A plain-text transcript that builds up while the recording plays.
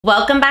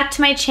Welcome back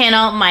to my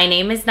channel. My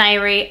name is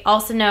Nayri,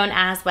 also known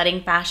as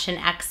Wedding Fashion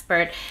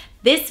Expert.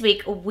 This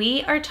week,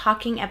 we are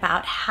talking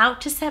about how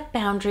to set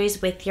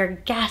boundaries with your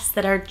guests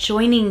that are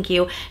joining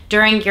you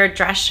during your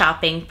dress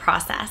shopping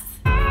process.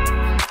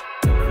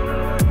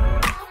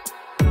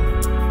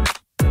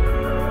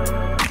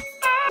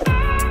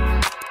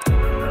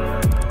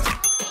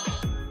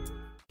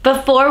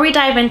 Before we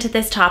dive into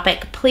this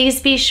topic,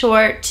 please be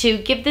sure to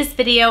give this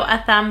video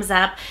a thumbs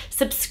up,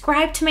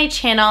 subscribe to my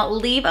channel,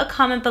 leave a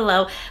comment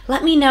below.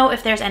 Let me know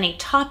if there's any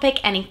topic,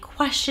 any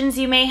questions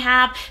you may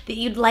have that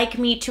you'd like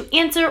me to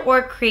answer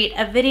or create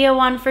a video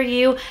on for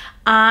you.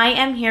 I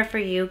am here for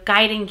you,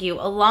 guiding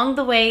you along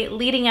the way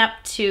leading up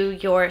to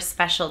your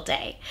special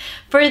day.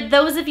 For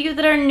those of you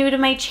that are new to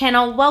my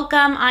channel,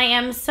 welcome. I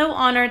am so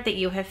honored that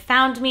you have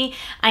found me.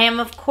 I am,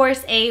 of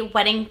course, a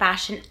wedding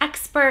fashion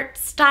expert,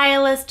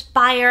 stylist,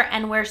 buyer,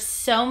 and wear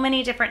so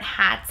many different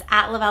hats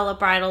at LOVELLA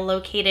Bridal,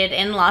 located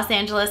in Los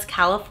Angeles,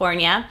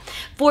 California.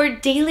 For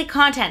daily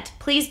content,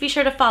 please be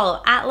sure to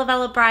follow at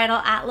LOVELLA Bridal,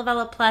 at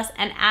LOVELLA Plus,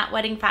 and at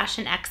Wedding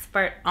Fashion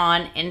Expert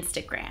on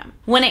Instagram.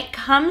 When it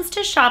comes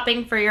to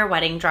shopping for your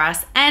wedding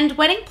dress and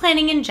wedding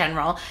planning in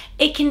general,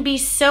 it can be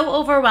so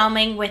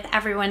overwhelming with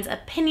everyone's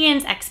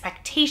opinions,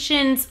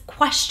 expectations,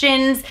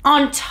 questions.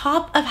 On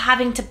top of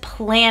having to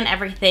plan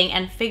everything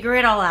and figure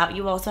it all out,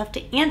 you also have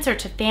to answer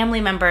to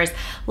family members,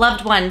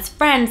 loved ones,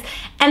 friends,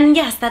 and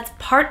yes, that's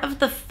part of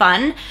the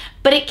fun,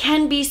 but it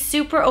can be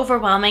super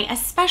overwhelming,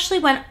 especially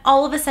when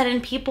all of a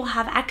sudden people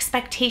have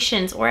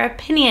expectations or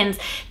opinions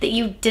that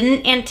you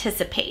didn't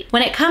anticipate.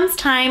 When it comes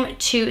time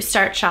to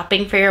start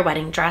shopping for your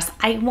wedding dress,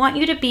 I want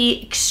you to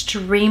be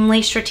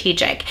extremely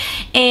strategic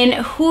in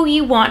who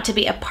you want to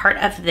be a part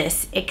of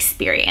this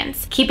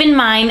experience. Keep in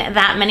mind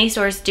that many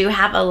stores do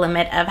have a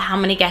limit of how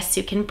many guests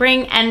you can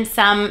bring and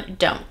some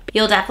don't.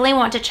 You'll definitely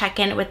want to check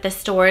in with the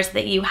stores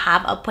that you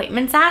have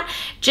appointments at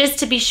just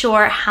to be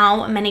sure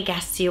how many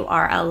guests you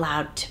are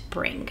allowed to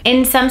bring.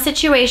 In some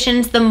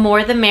situations, the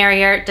more the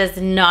merrier does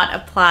not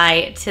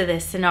apply to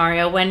this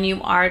scenario when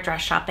you are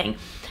dress shopping,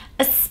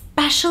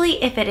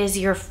 especially if it is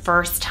your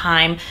first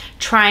time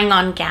trying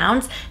on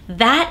gowns.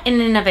 That in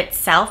and of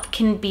itself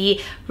can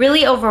be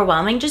really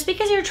overwhelming just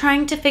because you're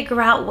trying to figure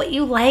out what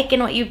you like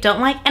and what you don't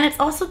like. And it's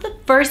also the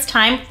first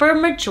time for a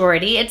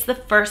majority, it's the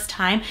first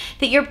time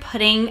that you're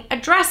putting a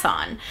dress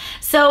on.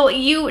 So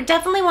you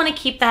definitely want to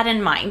keep that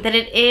in mind, that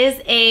it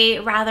is a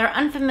rather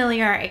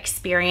unfamiliar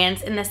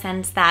experience in the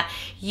sense that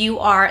you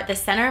are the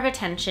center of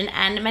attention,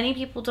 and many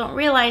people don't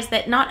realize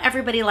that not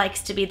everybody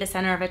likes to be the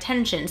center of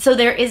attention. So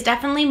there is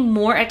definitely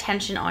more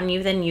attention on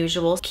you than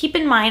usual. Keep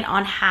in mind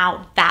on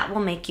how that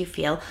will make you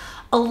feel,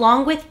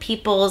 along with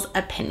people's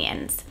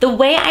opinions. The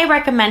way I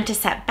recommend to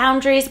set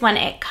boundaries when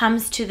it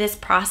comes to this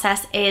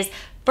process is,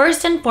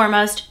 first and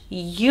foremost,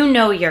 you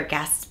know your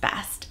guests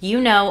best. You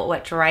know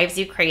what drives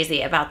you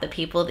crazy about the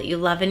people that you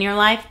love in your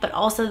life, but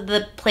also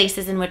the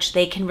places in which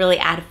they can really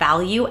add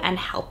value and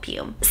help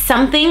you.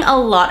 Something a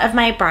lot of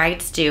my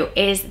brides do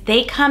is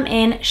they come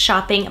in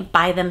shopping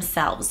by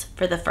themselves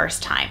for the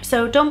first time.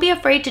 So don't be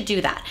afraid to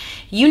do that.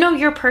 You know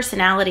your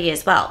personality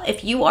as well.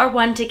 If you are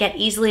one to get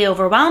easily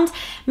overwhelmed,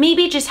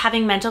 maybe just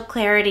having mental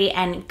clarity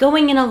and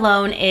going in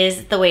alone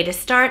is the way to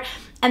start,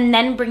 and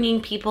then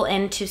bringing people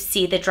in to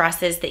see the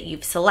dresses that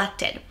you've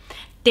selected.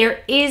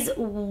 There is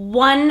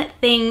one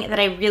thing that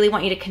I really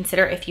want you to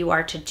consider if you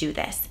are to do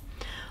this.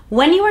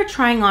 When you are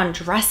trying on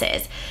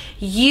dresses,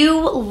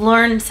 you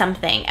learn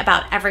something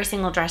about every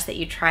single dress that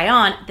you try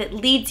on that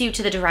leads you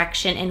to the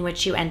direction in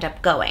which you end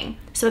up going.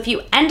 So if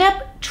you end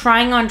up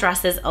trying on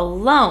dresses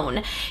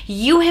alone,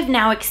 you have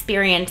now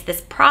experienced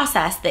this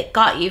process that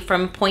got you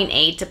from point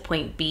A to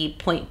point B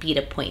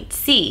to point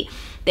C.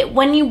 That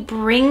when you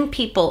bring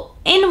people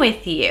in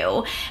with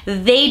you,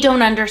 they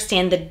don't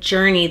understand the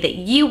journey that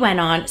you went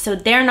on, so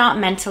they're not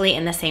mentally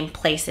in the same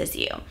place as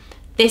you.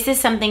 This is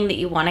something that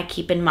you want to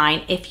keep in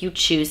mind if you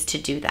choose to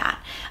do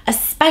that,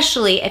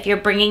 especially if you're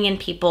bringing in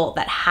people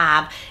that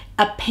have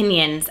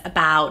opinions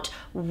about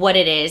what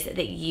it is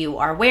that you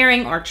are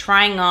wearing or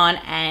trying on,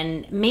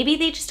 and maybe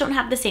they just don't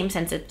have the same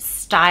sense of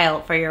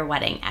style for your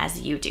wedding as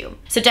you do.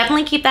 So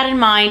definitely keep that in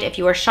mind if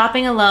you are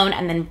shopping alone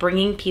and then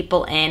bringing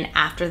people in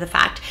after the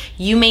fact.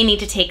 You may need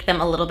to take them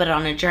a little bit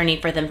on a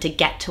journey for them to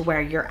get to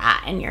where you're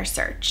at in your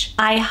search.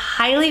 I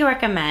highly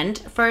recommend,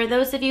 for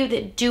those of you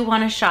that do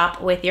want to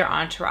shop with your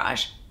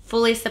entourage,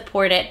 fully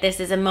support it.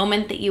 This is a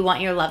moment that you want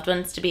your loved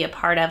ones to be a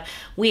part of.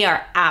 We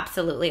are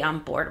absolutely on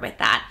board with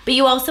that. But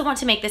you also want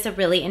to make this a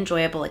really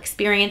enjoyable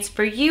experience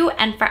for you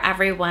and for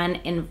everyone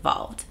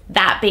involved.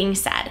 That being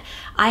said,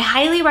 I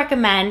highly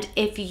recommend,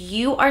 if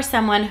you are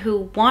someone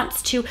who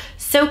wants to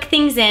soak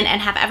things in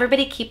and have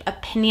everybody keep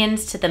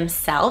opinions to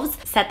themselves,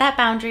 set that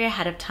boundary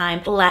ahead of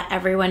time. Let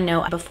everyone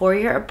know before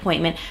your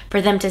appointment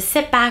for them to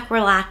sit back,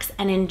 relax,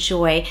 and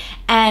enjoy,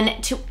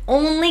 and to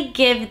only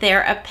give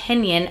their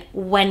opinion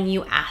when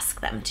you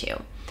ask them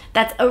to.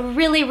 That's a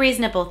really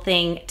reasonable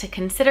thing to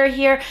consider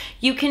here.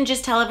 You can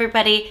just tell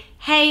everybody,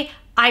 hey,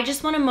 I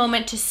just want a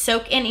moment to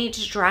soak in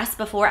each dress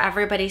before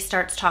everybody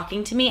starts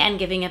talking to me and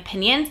giving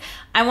opinions.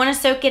 I want to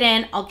soak it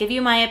in. I'll give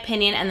you my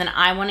opinion, and then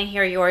I want to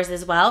hear yours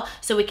as well,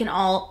 so we can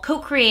all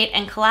co-create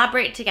and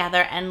collaborate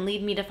together and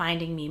lead me to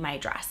finding me my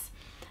dress.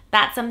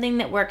 That's something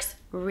that works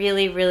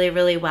really, really,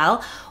 really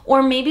well.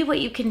 Or maybe what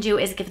you can do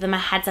is give them a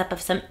heads up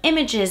of some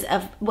images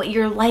of what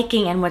you're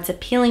liking and what's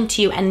appealing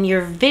to you and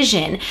your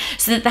vision,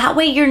 so that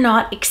way you're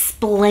not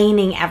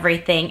explaining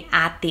everything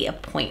at the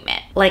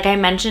appointment. Like I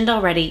mentioned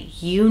already,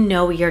 you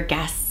know your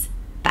guests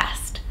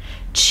best.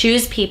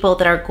 Choose people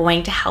that are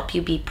going to help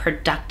you be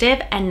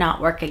productive and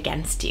not work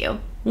against you.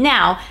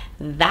 Now,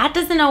 that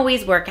doesn't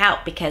always work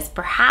out because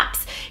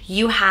perhaps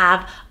you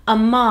have a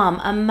mom,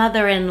 a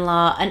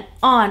mother-in-law, an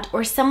aunt,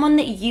 or someone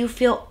that you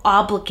feel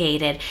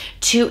obligated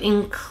to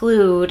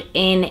include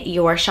in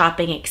your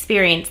shopping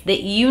experience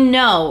that you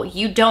know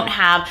you don't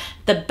have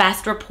the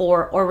best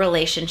rapport or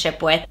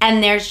relationship with,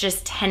 and there's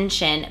just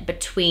tension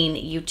between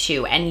you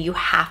two and you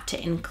have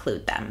to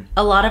include them.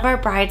 A lot of our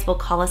brides will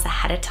call us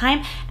ahead of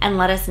time and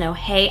let us know,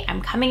 hey,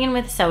 I'm coming in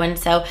with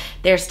so-and-so,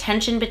 there's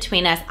tension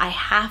between us, I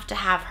have to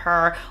have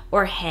her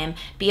or him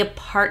be a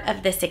part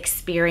of this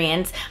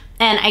experience.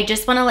 And I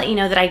just want to let you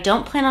know that I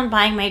don't plan on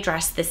buying my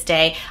dress this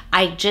day.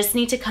 I just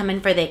need to come in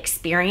for the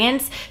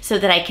experience so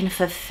that I can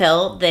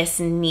fulfill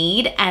this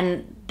need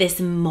and this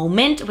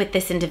moment with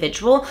this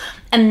individual.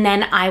 And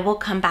then I will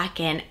come back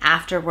in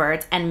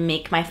afterwards and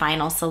make my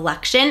final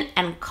selection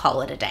and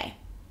call it a day.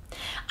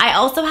 I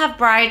also have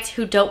brides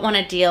who don't want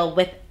to deal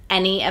with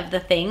any of the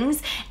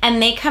things,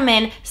 and they come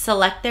in,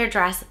 select their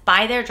dress,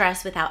 buy their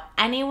dress without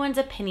anyone's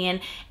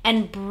opinion,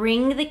 and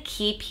bring the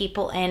key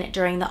people in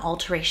during the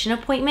alteration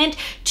appointment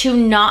to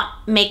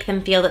not make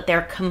them feel that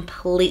they're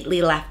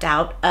completely left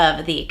out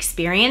of the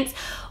experience.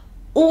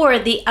 Or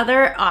the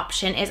other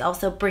option is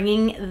also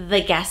bringing the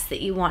guests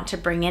that you want to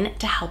bring in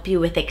to help you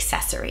with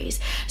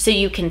accessories. So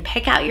you can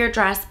pick out your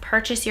dress,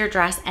 purchase your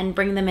dress, and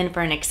bring them in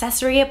for an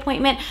accessory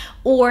appointment,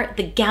 or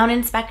the gown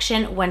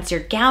inspection once your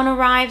gown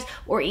arrives,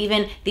 or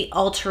even the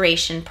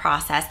alteration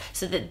process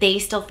so that they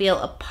still feel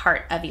a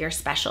part of your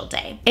special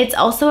day. It's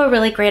also a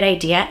really great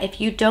idea if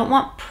you don't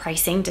want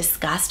pricing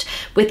discussed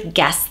with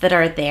guests that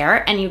are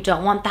there and you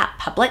don't want that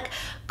public,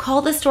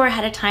 call the store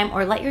ahead of time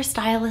or let your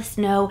stylist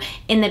know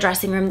in the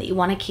dressing room that you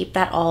want to keep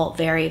that all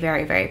very,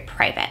 very, very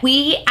private.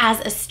 We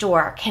as a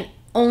store can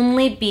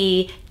only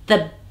be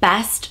the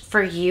best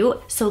for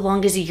you so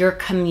long as you're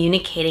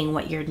communicating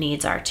what your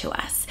needs are to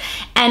us.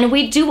 And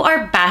we do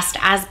our best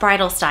as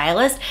bridal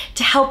stylists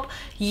to help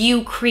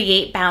you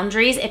create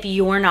boundaries if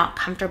you're not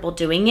comfortable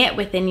doing it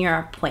within your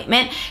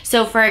appointment.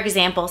 So for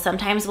example,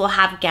 sometimes we'll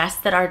have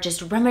guests that are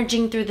just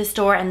rummaging through the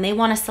store and they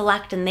want to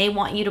select and they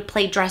want you to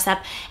play dress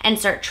up and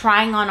start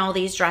trying on all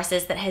these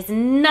dresses that has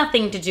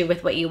nothing to do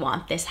with what you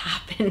want. This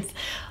happens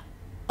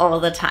all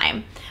the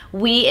time.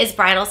 We as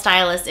bridal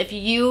stylists, if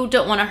you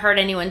don't want to hurt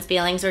anyone's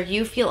feelings or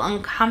you feel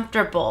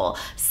uncomfortable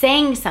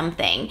saying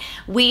something,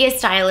 we as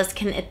stylists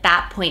can at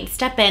that point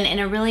step in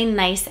a really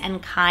nice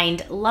and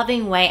kind,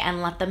 loving way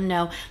and let them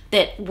know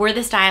that we're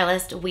the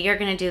stylist, we are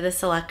going to do the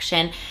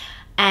selection,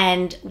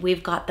 and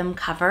we've got them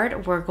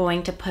covered. We're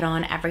going to put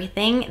on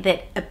everything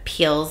that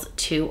appeals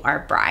to our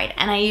bride.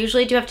 And I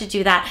usually do have to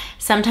do that.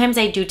 Sometimes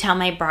I do tell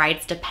my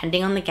brides,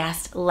 depending on the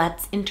guest,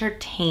 let's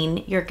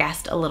entertain your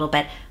guest a little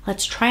bit.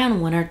 Let's try on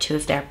one or two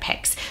of their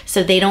picks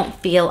so they don't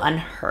feel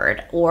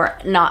unheard or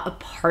not a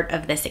part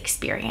of this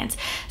experience.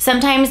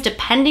 Sometimes,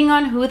 depending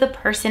on who the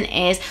person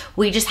is,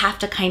 we just have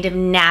to kind of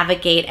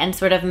navigate and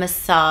sort of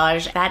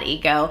massage that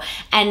ego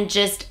and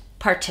just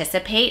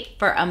participate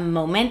for a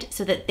moment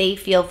so that they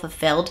feel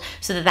fulfilled,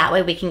 so that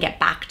way we can get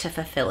back to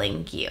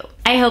fulfilling you.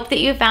 I hope that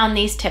you found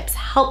these tips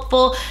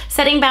helpful.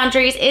 Setting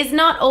boundaries is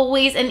not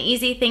always an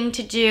easy thing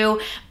to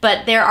do,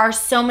 but there are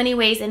so many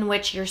ways in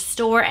which your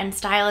store and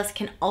stylist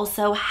can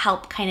also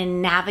help kind of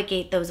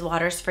navigate those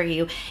waters for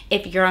you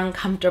if you're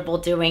uncomfortable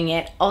doing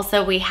it.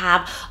 Also, we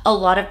have a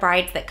lot of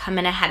brides that come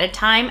in ahead of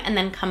time and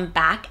then come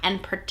back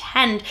and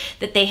pretend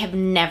that they have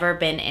never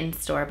been in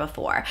store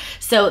before.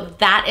 So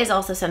that is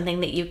also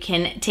something that you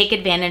can take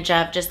advantage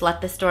of. Just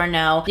let the store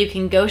know. You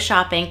can go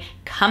shopping,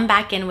 come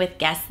back in with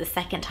guests the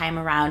second time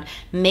around,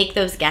 make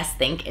those guests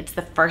think it's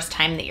the first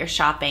time that you're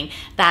shopping.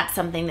 That's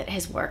something that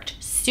has worked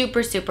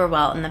super, super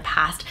well in the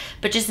past.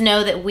 But just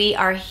know that we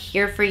are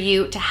here for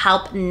you to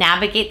help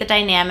navigate the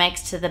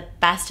dynamics to the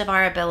best of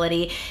our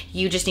ability.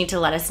 You just need to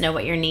let us know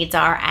what your needs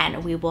are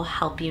and we will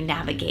help you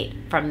navigate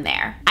from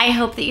there. I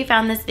hope that you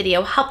found this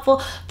video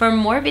helpful. For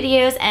more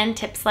videos and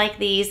tips like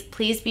these,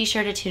 please be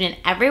sure to tune in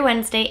every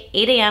Wednesday,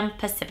 8 a.m.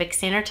 Pacific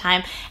Standard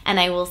Time, and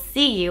I will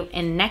see you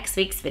in next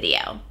week's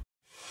video.